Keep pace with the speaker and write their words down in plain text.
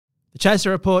The Chaser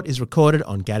Report is recorded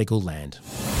on Gadigal land.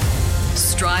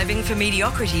 Striving for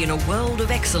mediocrity in a world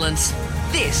of excellence.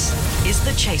 This is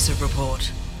the Chaser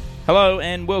Report. Hello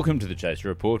and welcome to the Chaser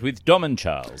Report with Dom and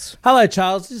Charles. Hello,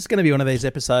 Charles. This is going to be one of these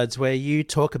episodes where you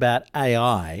talk about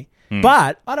AI,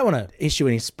 but I don't want to issue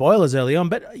any spoilers early on,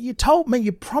 but you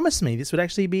promised me this would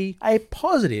actually be a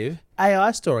positive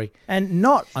AI story and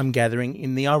not, I'm gathering,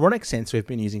 in the ironic sense we've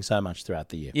been using so much throughout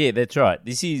the year. Yeah, that's right.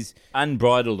 This is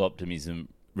unbridled optimism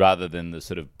rather than the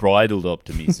sort of bridled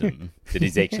optimism that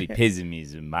is actually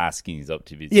pessimism masking his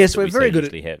optimism. Yes, we're very good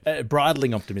at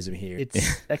bridling optimism here.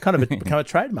 It's kind of become a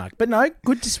trademark. But no,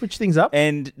 good to switch things up.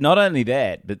 And not only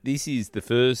that, but this is the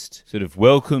first sort of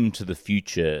welcome to the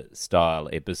future style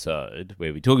episode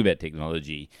where we talk about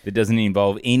technology that doesn't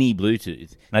involve any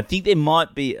Bluetooth. And I think there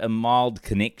might be a mild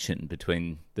connection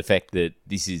between the fact that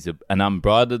this is an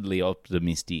unbridledly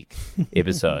optimistic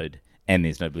episode and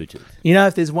there's no Bluetooth. You know,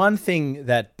 if there's one thing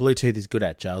that Bluetooth is good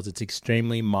at, Charles, it's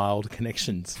extremely mild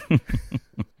connections.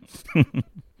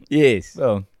 Yes.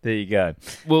 Well, there you go.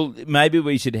 Well, maybe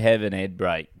we should have an ad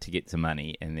break to get some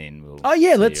money and then we'll... Oh,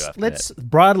 yeah, let's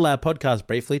bridle our podcast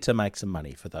briefly to make some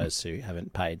money for those who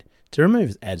haven't paid to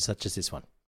remove ads such as this one.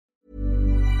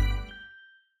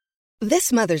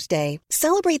 This Mother's Day,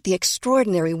 celebrate the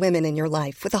extraordinary women in your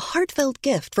life with a heartfelt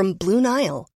gift from Blue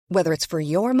Nile. Whether it's for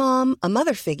your mom, a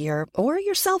mother figure, or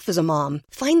yourself as a mom,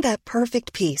 find that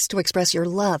perfect piece to express your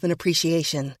love and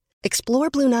appreciation. Explore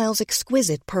Blue Nile's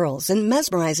exquisite pearls and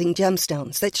mesmerizing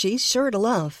gemstones that she's sure to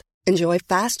love. Enjoy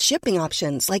fast shipping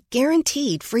options like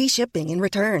guaranteed free shipping and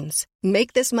returns.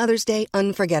 Make this Mother's Day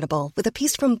unforgettable with a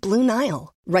piece from Blue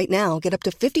Nile. Right now, get up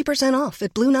to 50% off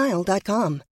at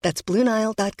BlueNile.com. That's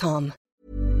BlueNile.com.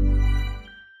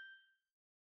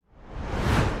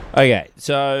 Okay,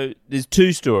 so there's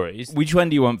two stories. Which one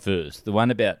do you want first? The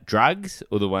one about drugs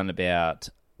or the one about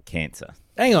cancer?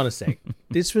 Hang on a sec.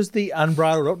 This was the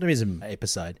Unbridled Optimism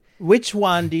episode. Which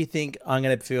one do you think I'm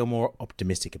going to feel more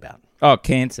optimistic about? Oh,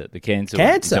 cancer. The cancer one.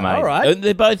 Cancer, all right.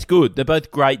 They're both good. They're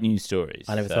both great news stories.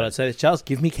 I never thought I'd say this. Charles,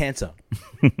 give me cancer.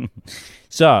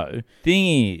 So,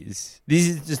 thing is, this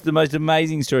is just the most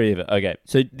amazing story ever. Okay,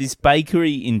 so this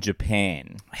bakery in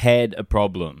Japan had a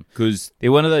problem because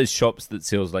they're one of those shops that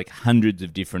sells like hundreds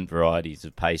of different varieties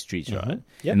of pastries, right?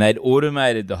 Yep. And they'd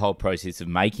automated the whole process of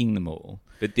making them all.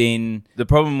 But then the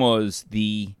problem was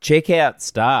the checkout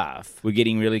staff were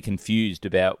getting really confused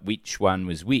about which one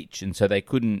was which, and so they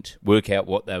couldn't work out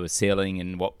what they were selling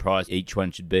and what price each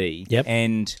one should be. Yep.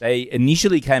 And they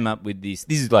initially came up with this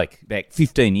is like back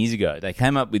 15 years ago, they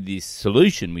came up with this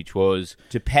solution, which was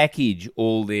to package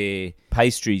all their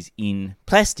pastries in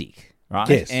plastic, right?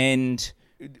 Yes. And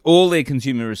all their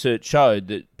consumer research showed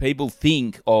that people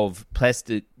think of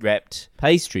plastic-wrapped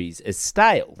pastries as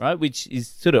stale, right? Which is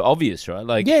sort of obvious, right?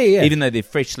 Like, yeah. Even though they're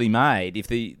freshly made,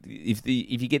 if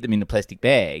you get them in a plastic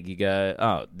bag, you go,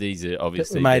 oh, these are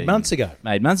obviously made months ago.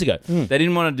 They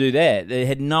didn't want to do that. They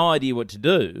had no idea what to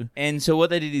do, and so what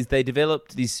they did is they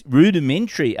developed this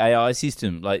rudimentary AI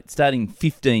system, like starting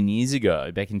 15 years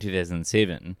ago, back in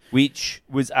 2007, which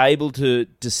was able to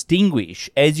distinguish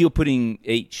as you're putting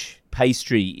each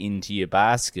pastry into your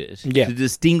basket to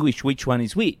distinguish which one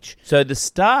is which. So the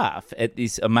staff at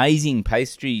this amazing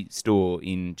pastry store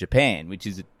in Japan, which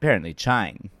is apparently a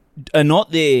chain, are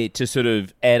not there to sort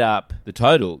of add up the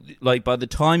total. Like, by the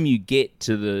time you get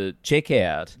to the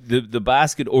checkout, the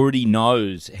basket already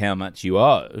knows how much you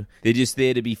owe. They're just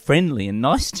there to be friendly and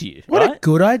nice to you. What a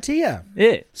good idea.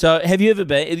 Yeah. So have you ever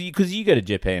been, because you go to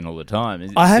Japan all the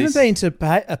time. I haven't been to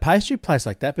a pastry place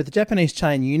like that, but the Japanese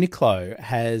chain Uniqlo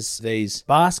has these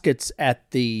baskets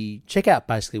at the checkout,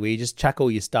 basically, where you just chuck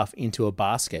all your stuff into a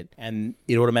basket and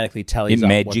it automatically tallies it up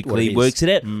magically what it is. Works it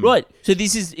out. Right. So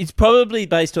it's probably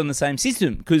based on the same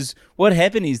system, because what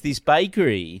happened is this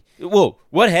bakery,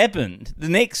 what happened, the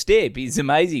next step is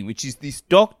amazing, which is this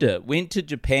doctor went to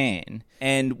Japan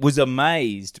and was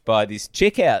amazed by this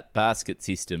checkout basket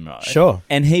system, right? Sure.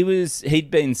 And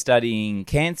he'd been studying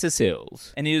cancer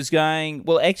cells, and he was going,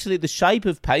 well, actually the shape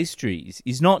of pastries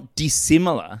is not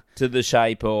dissimilar to the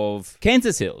shape of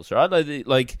cancer cells, right?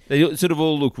 Like they sort of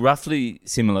all look roughly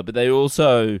similar, but they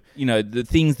also, the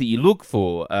things that you look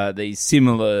for are these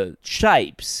similar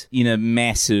shapes in a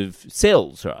massive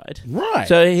cells, right? Right.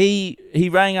 So he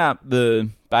rang up the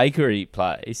bakery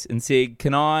place and said,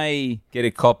 can I get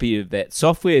a copy of that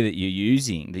software that you're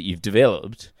using, that you've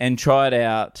developed, and try it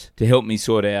out to help me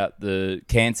sort out the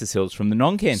cancer cells from the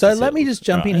non-cancer cells? So let me just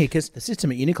jump in here, because the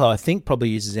system at Uniqlo, I think, probably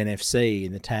uses NFC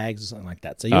in the tags or something like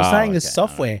that. So you're saying the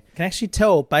software can actually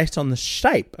tell based on the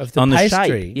shape of the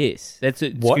pastry. Shape, yes. It's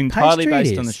what entirely pastry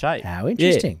based it is. on the shape. How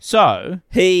interesting. Yeah. So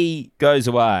he goes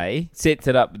away, sets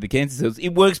it up with the cancer cells. It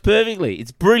works perfectly.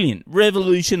 It's brilliant.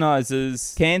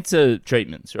 Revolutionises cancer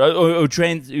treatments or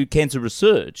cancer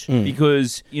research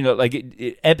because,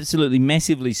 it absolutely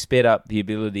massively sped up the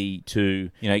ability to,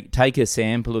 take a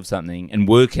sample of something and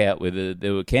work out whether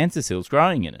there were cancer cells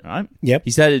growing in it, right? Yep.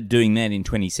 He started doing that in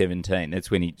 2017.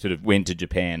 That's when he sort of went to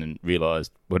Japan and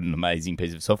realised what an amazing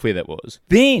piece of software that was.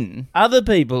 Then other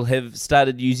people have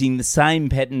started using the same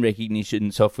pattern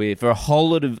recognition software for a whole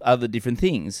lot of other different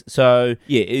things. So,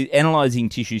 analysing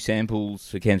tissue samples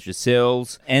for cancerous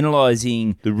cells,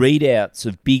 analysing the readouts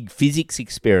of big physics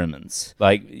experiments,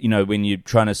 like, when you're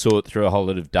trying to sort through a whole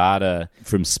lot of data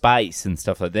from space and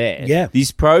stuff like that. Yeah.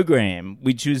 This program,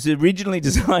 which was originally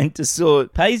designed to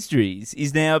sort pastries,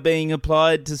 is now being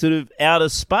applied to sort of outer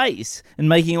space and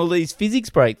making all these physics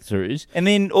breakthroughs. And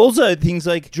then also things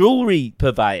like jewellery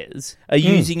purveyors are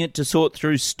using it to sort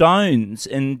through stones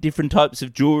and different types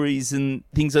of jewelries and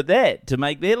things like that to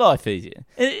make their life easier.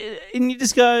 And you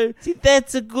just go, see,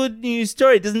 that's a good news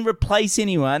story. It doesn't replace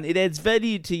anyone. It adds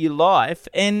value to your life,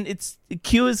 and it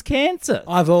cures cancer.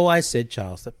 I've always said,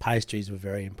 Charles, that pastries were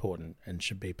very important and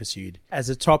should be pursued as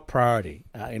a top priority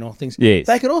in all things. Yes.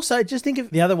 They could also just think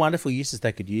of the other wonderful uses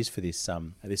they could use for this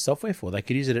software for. They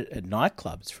could use it at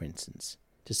nightclubs, for instance,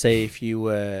 to see if you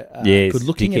were good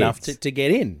looking enough to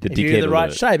get in. If you're in the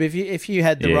right shape, if you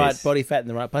had the right body fat in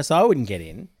the right place, I wouldn't get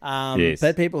in.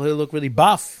 But people who look really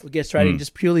buff would get straight in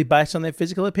just purely based on their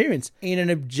physical appearance in an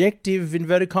objective,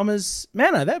 inverted commas,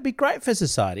 manner. That would be great for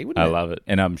society, wouldn't it? I love it.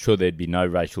 And I'm sure there'd be no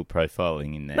racial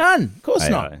profiling in that. None. Of course AI.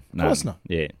 not. Of course not.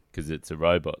 Yeah. Because it's a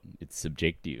robot. It's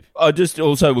subjective. I just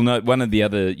also will note one of the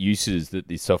other uses that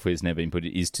this software has now been put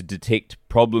is to detect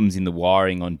problems in the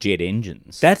wiring on jet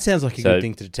engines. That sounds like a good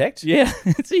thing to detect. Yeah.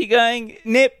 So you're going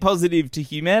net positive to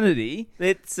humanity.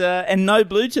 That's and no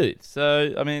Bluetooth.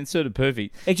 So, I mean, it's sort of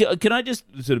perfect. Actually, can I just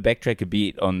sort of backtrack a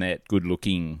bit on that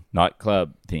good-looking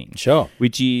nightclub thing? Sure.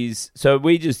 Which is, so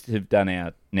we just have done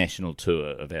our national tour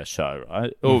of our show,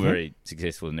 right? All very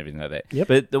successful and everything like that. Yep.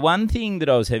 But the one thing that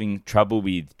I was having trouble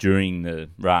with during the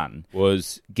run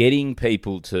was getting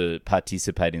people to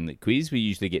participate in the quiz. We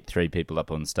usually get 3 people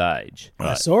up on stage. Right?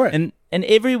 I saw it. And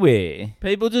everywhere,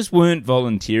 people just weren't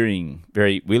volunteering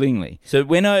very willingly. So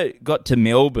when I got to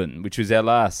Melbourne, which was our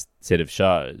last set of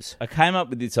shows, I came up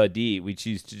with this idea, which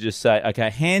is to just say, okay,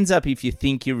 hands up if you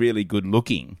think you're really good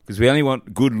looking, because we only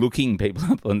want good looking people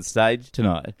up on stage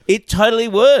tonight. It totally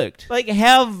worked. Like,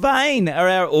 how vain are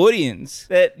our audience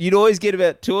that you'd always get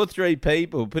about 2 or 3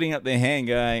 people putting up their hand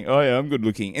going, oh yeah, I'm good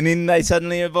looking. And then they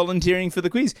suddenly are volunteering for the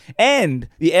quiz. And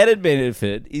the added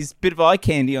benefit is a bit of eye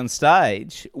candy on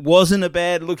stage wasn't a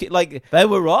bad look. Like, they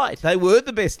were right. They were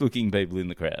the best looking people in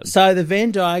the crowd. So the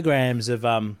Venn diagrams of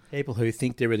people who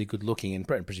think they're really good looking and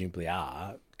presumably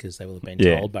are, because they will have been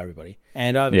told by everybody,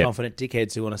 and overconfident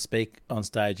dickheads who want to speak on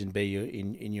stage and be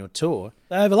in your tour,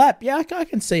 they overlap. Yeah, I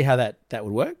can see how that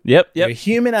would work. Yep. You're a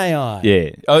human AI.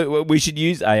 Yeah. Oh, well, we should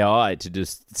use AI to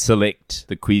just select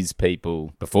the quiz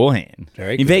people beforehand.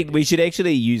 Very In good fact, idea. we should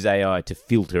actually use AI to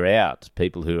filter out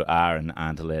people who are and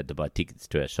aren't allowed to buy tickets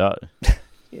to our show.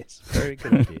 Yes, very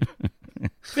good idea.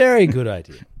 Very good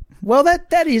idea. Well,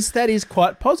 that is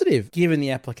quite positive given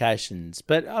the applications.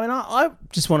 But I mean, I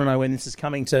just want to know when this is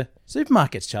coming to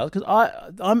supermarkets, Charles, because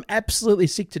I'm absolutely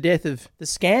sick to death of the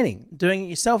scanning. Doing it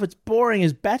yourself, it's boring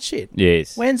as batshit.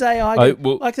 Yes. When's AI?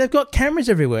 Like, they've got cameras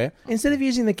everywhere. Instead of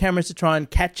using the cameras to try and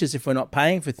catch us if we're not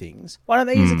paying for things, why don't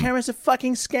they use the cameras to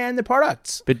fucking scan the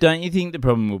products? But don't you think the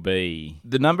problem will be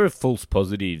the number of false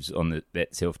positives on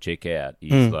that self-checkout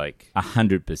is like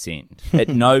 100%. At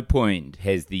no point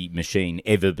has the machine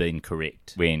ever been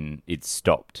correct when it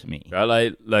stopped me.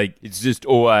 Right? Like it's just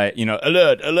always,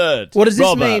 alert. What does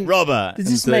this mean? Robber. Does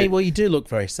this mean, well, you do look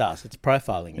very sus. It's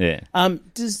profiling. Yeah.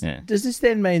 Does this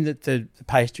then mean that the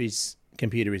pastries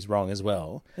computer is wrong as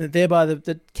well, and thereby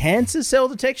the cancer cell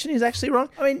detection is actually wrong?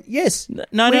 I mean, yes. We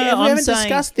haven't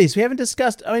discussed this. We haven't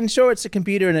discussed. I mean, sure, it's a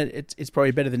computer and it's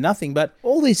probably better than nothing, but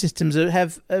all these systems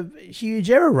have a huge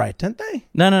error rate, don't they?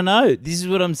 No. This is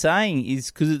what I'm saying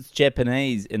is because it's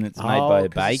Japanese and it's made by a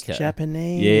baker. It's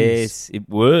Japanese. Yes, it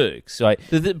works. So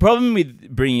the problem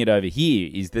with bringing it over here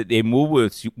is that their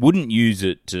Woolworths wouldn't use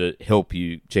it to help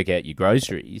you check out your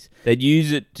groceries. They'd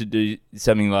use it to do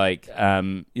something like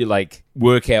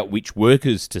work out which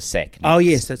workers to sack next. Oh,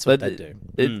 yes, that's what they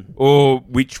do. Or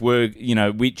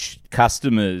which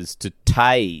customers to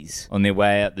tase on their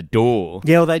way out the door.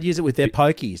 Yeah, well, they'd use it with their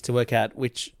pokies to work out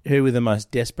who were the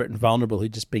most desperate and vulnerable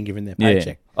who'd just been given their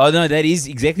paycheck. Oh, no, that is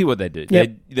exactly what they do.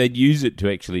 Yep. They'd use it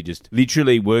to actually just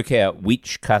literally work out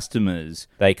which customers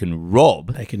they can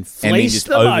rob. They can and then fleece just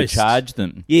the most. overcharge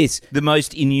them. Yes, the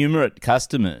most innumerate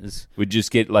customers would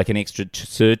just get like an extra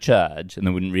surcharge and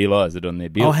they wouldn't realise it on their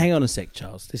bill. Oh, hang on a sec,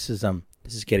 Charles. This is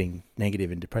getting negative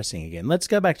and depressing again. Let's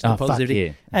go back to the positivity.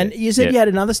 Fuck yeah. And you said you had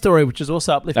another story which is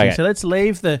also uplifting. Okay. So let's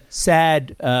leave the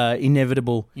sad,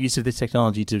 inevitable use of this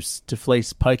technology to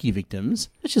fleece pokey victims.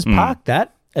 Let's just park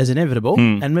that as inevitable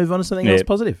and move on to something else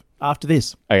positive after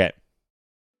this. Okay.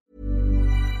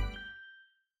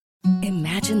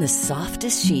 Imagine the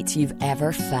softest sheets you've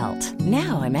ever felt.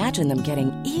 Now imagine them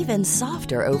getting even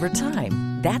softer over time.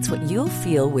 That's what you'll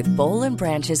feel with Boll &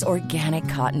 Branch's organic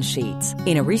cotton sheets.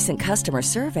 In a recent customer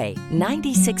survey,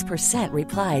 96%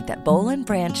 replied that Boll &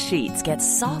 Branch sheets get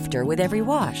softer with every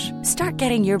wash. Start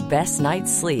getting your best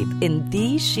night's sleep in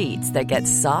these sheets that get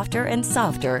softer and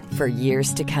softer for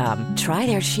years to come. Try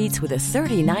their sheets with a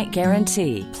 30-night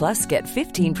guarantee. Plus, get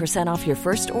 15% off your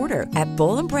first order at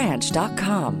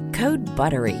bollandbranch.com. Code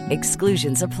BUTTERY.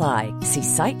 Exclusions apply. See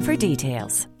site for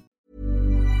details.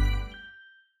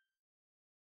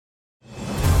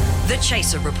 The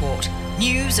Chaser Report.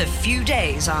 News a few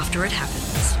days after it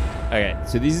happens. Okay,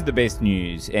 so this is the best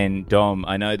news, and Dom,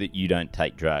 I know that you don't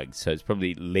take drugs, so it's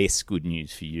probably less good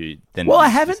news for you than. Well, it I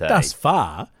is to haven't say. thus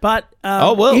far, but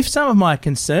well. if some of my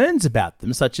concerns about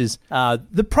them, such as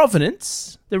the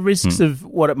provenance, the risks of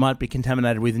what it might be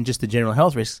contaminated with, and just the general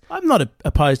health risks, I'm not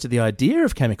opposed to the idea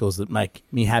of chemicals that make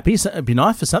me happy. So it'd be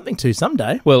nice for something to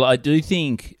someday. Well, I do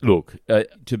think. Look,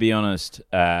 to be honest,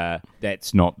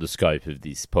 that's not the scope of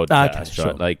this podcast, Okay,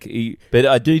 sure. right? But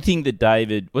I do think that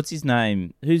David, what's his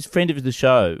name? Who's friend of the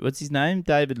show? What's his name?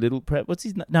 David Little. What's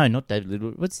his? No, not David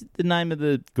Little. What's the name of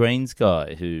the Greens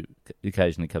guy who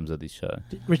occasionally comes on this show?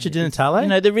 Richard Di Natale? You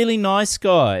know, the really nice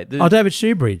guy. David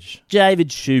Shoebridge. David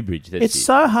Shoebridge. That's It's it.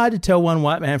 so hard to tell one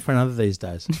white man from another these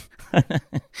days.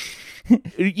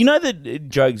 You know that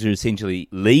drugs are essentially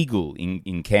legal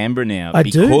in Canberra now I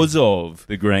do. because of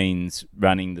the Greens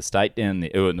running the state down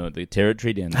there, or no, the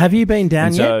territory down there. Have you been down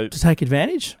And yet so- to take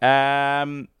advantage?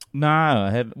 No,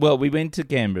 I have. Well, we went to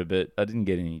Canberra, but I didn't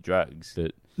get any drugs.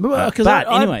 But Because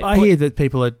anyway, I hear that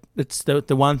people are. It's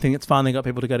the one thing that's finally got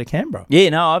people to go to Canberra. yeah,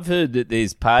 no, I've heard that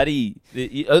there's party.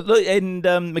 Look, and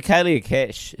Michaelia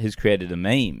Cash has created a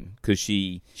meme because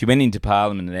she went into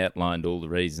Parliament and outlined all the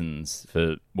reasons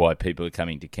for why people are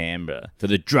coming to Canberra, for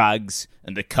the drugs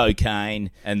and the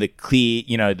cocaine and the clear,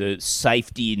 the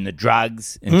safety in the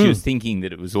drugs. And she was thinking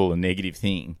that it was all a negative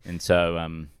thing. And so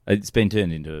it's been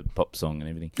turned into a pop song and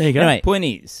everything. There you go. Anyway, point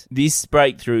is, this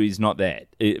breakthrough is not that.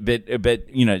 But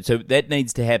so that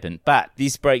needs to happen. But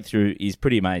this breakthrough is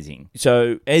pretty amazing.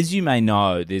 So as you may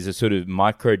know, there's a sort of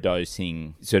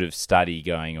microdosing sort of study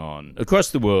going on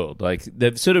across the world. Like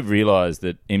they've sort of realised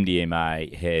that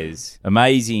MDMA has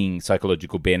amazing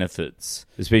psychological benefits,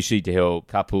 especially to help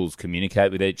couples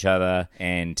communicate with each other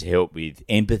and to help with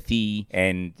empathy.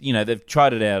 And, they've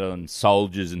tried it out on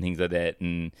soldiers and things like that,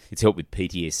 and it's helped with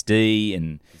PTSD,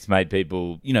 and it's made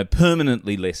people,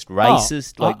 permanently less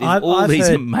racist. There's all these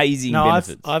amazing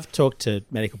benefits. I've talked to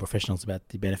medical professionals about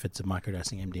the benefits of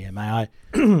microdosing MDMA.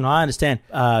 I understand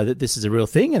that this is a real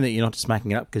thing and that you're not just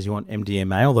making it up because you want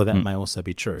MDMA, although that may also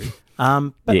be true.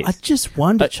 But Yes. I just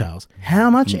wonder, Charles, how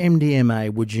much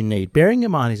MDMA would you need, bearing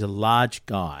in mind he's a large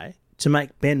guy, to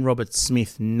make Ben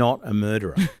Roberts-Smith not a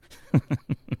murderer?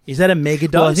 Is that a mega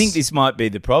dose? Well, I think this might be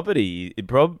the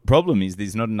problem is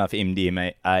there's not enough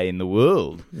MDMA in the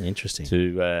world. Interesting.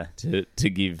 To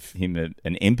give him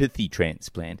an empathy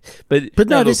transplant. But But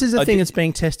no, look, this is a I thing do- that's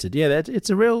being tested. Yeah, it's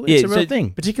a real so-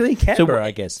 thing, particularly in Canberra,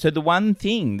 I guess. So the one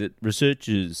thing that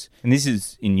researchers, and this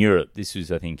is in Europe, this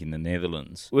was I think in the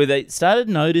Netherlands, where they started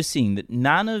noticing that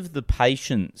none of the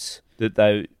patients that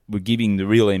they were giving the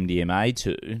real MDMA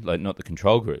to, like not the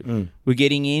control group, were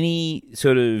getting any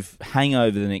sort of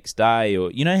hangover the next day. Or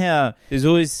you know how there's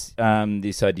always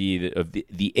this idea of the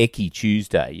Eccy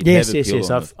Tuesday. You'd Yes. have a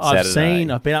pill on I've Saturday.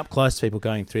 been up close to people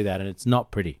going through that, and it's not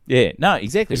pretty. Yeah, no,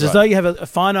 exactly. It's right. as though you have a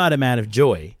finite amount of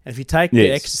joy, and if you take the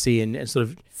Yes. ecstasy and sort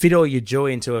of fit all your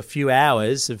joy into a few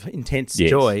hours of intense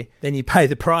joy, then you pay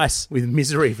the price with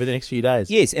misery for the next few days.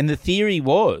 Yes, and the theory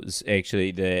was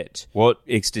actually that what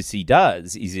ecstasy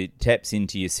does is it taps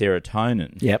into your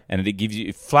serotonin. Yep. And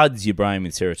it floods your brain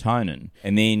with serotonin,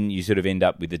 and then you sort of end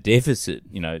up with a deficit,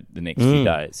 the next few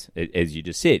days, as you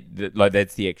just said. Like,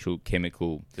 that's the actual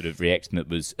chemical sort of reaction that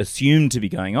was assumed to be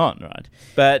going on, right?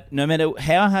 But no matter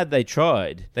how hard they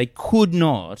tried, they could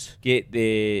not get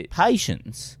their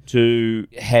patients to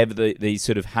have these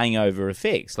sort of hangover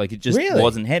effects. Like, it just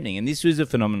wasn't happening. And this was a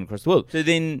phenomenon across the world. So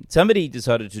then somebody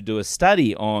decided to do a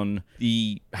study on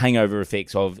the hangover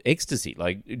effects of ecstasy,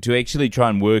 like to actually try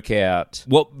and work out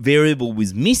what variable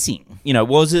was missing.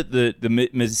 Was it that the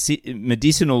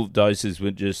medicinal doses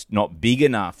were just not big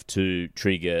enough to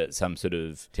trigger some sort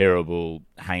of terrible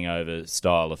hangover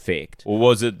style effect? Or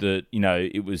was it that,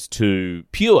 it was too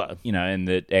pure, and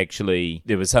that actually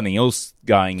there was something else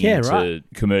going into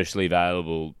commercially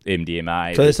available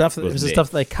MDMA? So it was the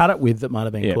stuff they cut it with that might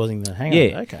have been causing the hangover.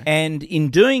 Yeah. Okay. And in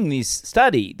doing this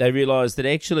study, they realised that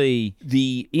actually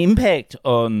the impact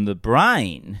on the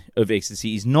brain of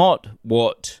ecstasy is not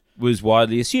what was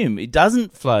widely assumed. It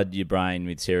doesn't flood your brain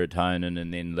with serotonin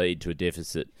and then lead to a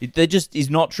deficit. That just is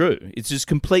not true. It's just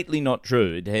completely not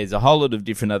true. It has a whole lot of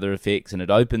different other effects, and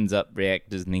it opens up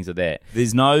reactors and things like that.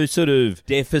 There's no sort of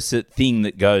deficit thing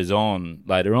that goes on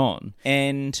later on.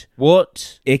 And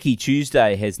what Eccy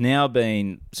Tuesday has now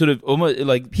been sort of almost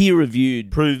like peer-reviewed,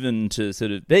 proven to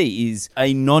sort of be, is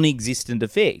a non-existent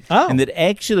effect. Oh. And that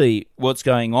actually what's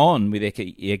going on with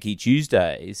Eccy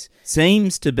Tuesdays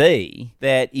seems to be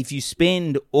that if you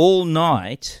spend all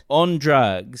night on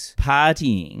drugs,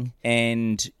 partying,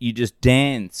 and you just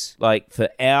dance like for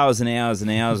hours and hours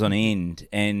and hours on end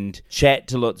and chat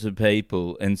to lots of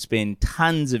people and spend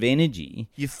tons of energy,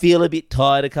 you feel a bit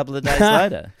tired a couple of days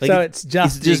later. Like, so it's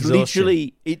just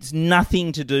literally, it's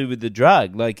nothing to do with the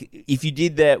drug. Like, if you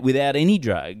did that without any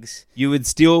drugs, you would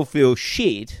still feel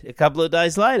shit a couple of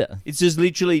days later. It's just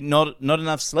literally not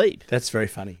enough sleep. That's very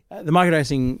funny. The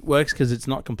microdosing works because it's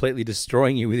not completely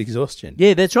destroying you with exhaustion.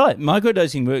 Yeah, that's right.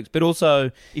 Microdosing works, but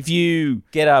also if you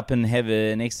get up and have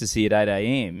an ecstasy at 8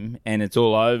 a.m. and it's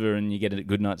all over and you get a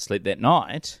good night's sleep that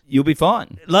night, you'll be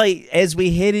fine. Like, as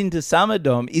we head into summer,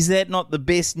 Dom, is that not the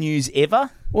best news ever?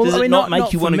 Well, Does it not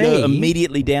make you want to go me.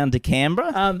 immediately down to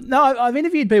Canberra? No, I've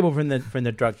interviewed people from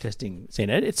the drug testing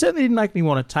centre. It certainly didn't make me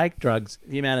want to take drugs,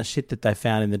 the amount of shit that they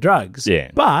found in the drugs. Yeah.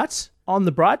 But on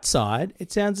the bright side,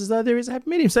 it sounds as though there is a happy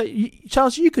medium. So,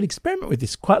 Charles, you could experiment with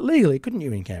this quite legally, couldn't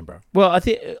you, in Canberra? Well, I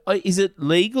think, is it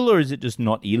legal or is it just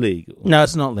not illegal? No,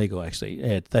 it's not legal, actually.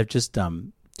 Yeah, they've just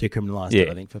decriminalised it,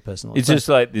 I think, for personal. It's just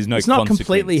like there's no It's not consequence.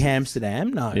 completely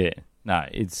Amsterdam, no. Yeah. No,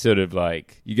 it's sort of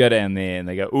like you go down there and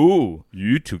they go, "Ooh,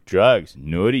 you took drugs.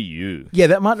 Naughty you." Yeah,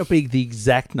 that might not be the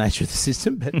exact nature of the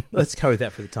system, but let's go with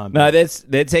that for the time being. No,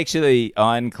 that's actually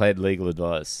ironclad legal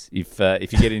advice. If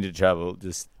you get into trouble,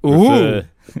 just refer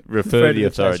the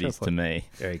authorities to me.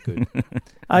 Very good.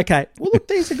 Okay. Well, look,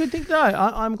 these are good things. No,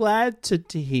 I'm glad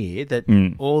to hear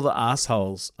that all the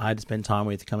assholes I had to spend time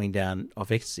with coming down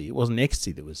off ecstasy. It wasn't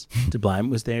ecstasy that was to blame.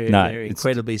 It was their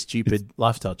incredibly stupid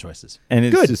lifestyle choices. And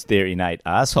it's just their innate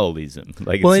assholism.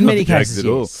 Like, well, it's in not many drugs cases, at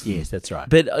all. yes, that's right.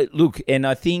 But look, and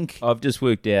I think I've just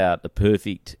worked out a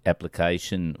perfect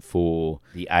application for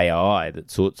the AI that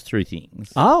sorts through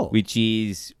things. Oh. Which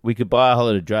is we could buy a whole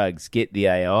lot of drugs, get the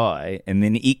AI, and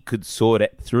then it could sort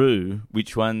it through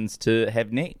which ones to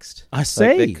have next. I see.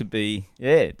 Like, that could be,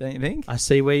 don't you think? I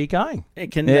see where you're going.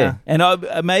 It can,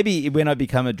 and maybe when I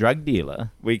become a drug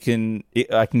dealer, I can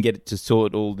get it to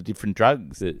sort all the different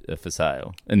drugs that are for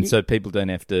sale, and so people don't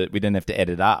have to add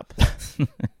it up.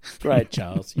 Great,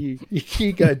 Charles.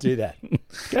 You go do that.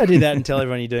 Go do that and tell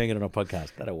everyone you're doing it on a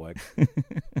podcast. That'll work.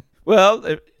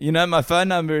 Well, you know my phone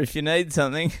number if you need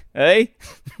something, eh?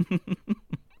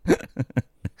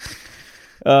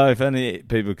 Oh, if only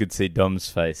people could see Dom's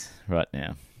face right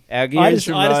now. Our gears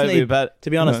to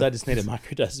be honest, I just need a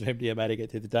microdose of MDMA to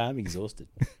get through the day. I'm exhausted.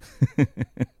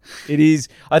 It is.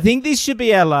 I think this should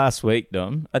be our last week,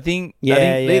 Dom. I think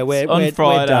we're on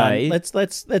Friday. We're done.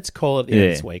 Let's call it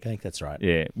this week. I think that's right.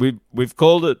 Yeah, we've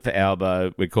called it for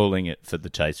Albo. We're calling it for the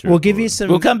Chaser. We'll give you some.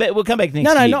 We'll come back next year.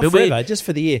 No, not forever. Just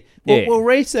for the year. We'll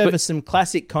resurface some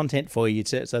classic content for you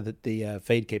so that the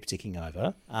feed keeps ticking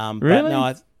over. Really? But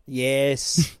no,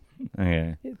 yes.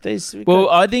 Okay.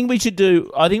 I think we should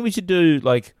do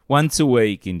like once a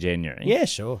week in January. Yeah,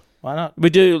 sure. Why not? We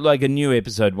do like a new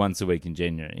episode once a week in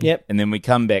January. Yep. And then we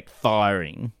come back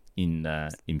firing in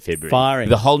February. Firing.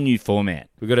 With a whole new format.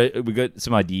 We got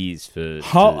some ideas for.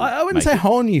 I wouldn't say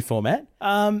whole new format.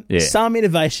 Some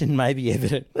innovation may be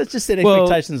evident. Let's just set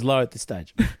expectations low at this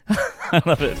stage. I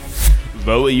love it.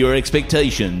 Lower your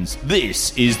expectations.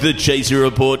 This is the Chaser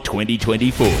Report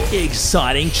 2024.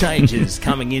 Exciting changes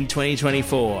coming in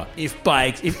 2024.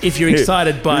 If you're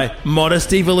excited by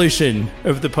modest evolution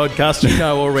of the podcast, you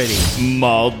know already.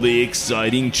 Mildly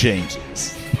exciting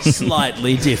changes.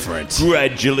 Slightly different.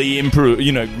 Gradually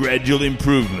gradual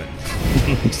improvement.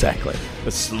 Exactly.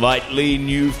 A slightly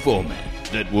new format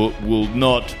that will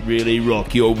not really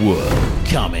rock your world.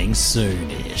 Coming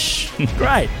soonish.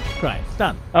 Great.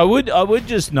 Done. I would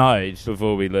just note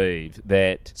before we leave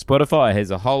that Spotify has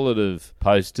a whole lot of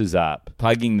posters up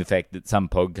plugging the fact that some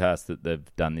podcast that they've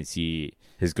done this year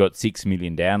has got 6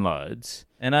 million downloads.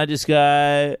 And I just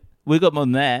go, we got more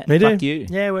than that. We Fuck do. you.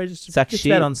 Yeah, we're just Suck shit.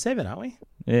 shit. On 7, aren't we?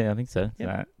 Yeah, I think so. Yep.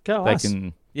 Right. Go They us.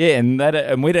 and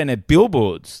we don't have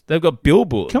billboards. They've got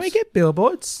billboards. Can we get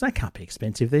billboards? They can't be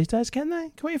expensive these days, can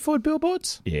they? Can we afford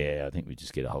billboards? Yeah, I think we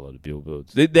just get a whole lot of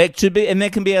billboards. That should be, and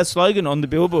that can be our slogan on the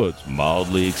billboards.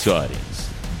 Mildly exciting.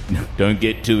 Don't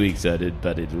get too excited,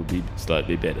 but it'll be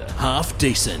slightly better. Half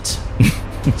decent.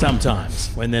 Sometimes,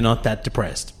 when they're not that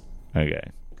depressed. Okay.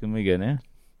 Can we go now?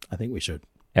 I think we should.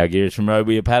 Our Gears from Road,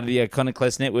 we are part of the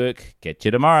Iconoclast Network. Get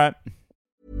you tomorrow.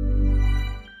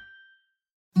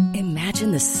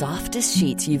 Imagine the softest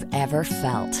sheets you've ever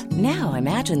felt. Now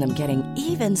imagine them getting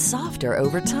even softer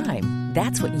over time.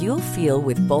 That's what you'll feel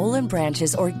with Boll &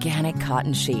 Branch's organic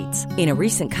cotton sheets. In a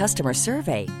recent customer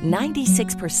survey,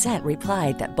 96%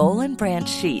 replied that Boll & Branch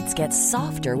sheets get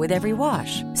softer with every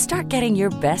wash. Start getting your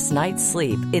best night's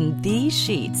sleep in these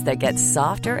sheets that get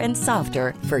softer and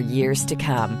softer for years to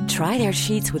come. Try their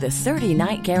sheets with a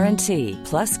 30-night guarantee.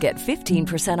 Plus, get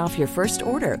 15% off your first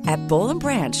order at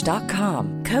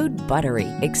bollandbranch.com. Code BUTTERY.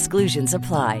 Exclusions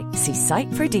apply. See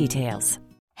site for details.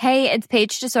 Hey, it's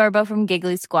Paige DeSorbo from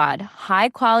Giggly Squad. High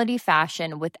quality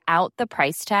fashion without the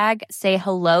price tag. Say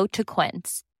hello to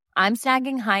Quince. I'm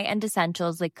snagging high-end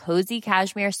essentials like cozy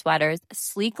cashmere sweaters,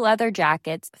 sleek leather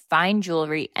jackets, fine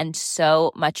jewelry, and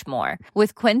so much more.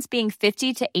 With Quince being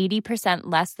 50 to 80%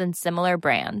 less than similar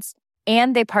brands.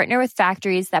 And they partner with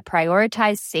factories that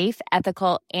prioritize safe,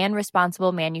 ethical, and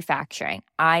responsible manufacturing.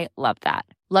 I love that.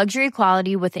 Luxury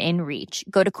quality within reach.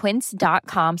 Go to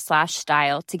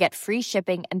quince.com/style to get free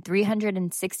shipping and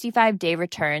 365-day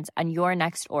returns on your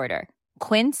next order.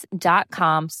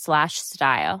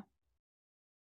 Quince.com/style.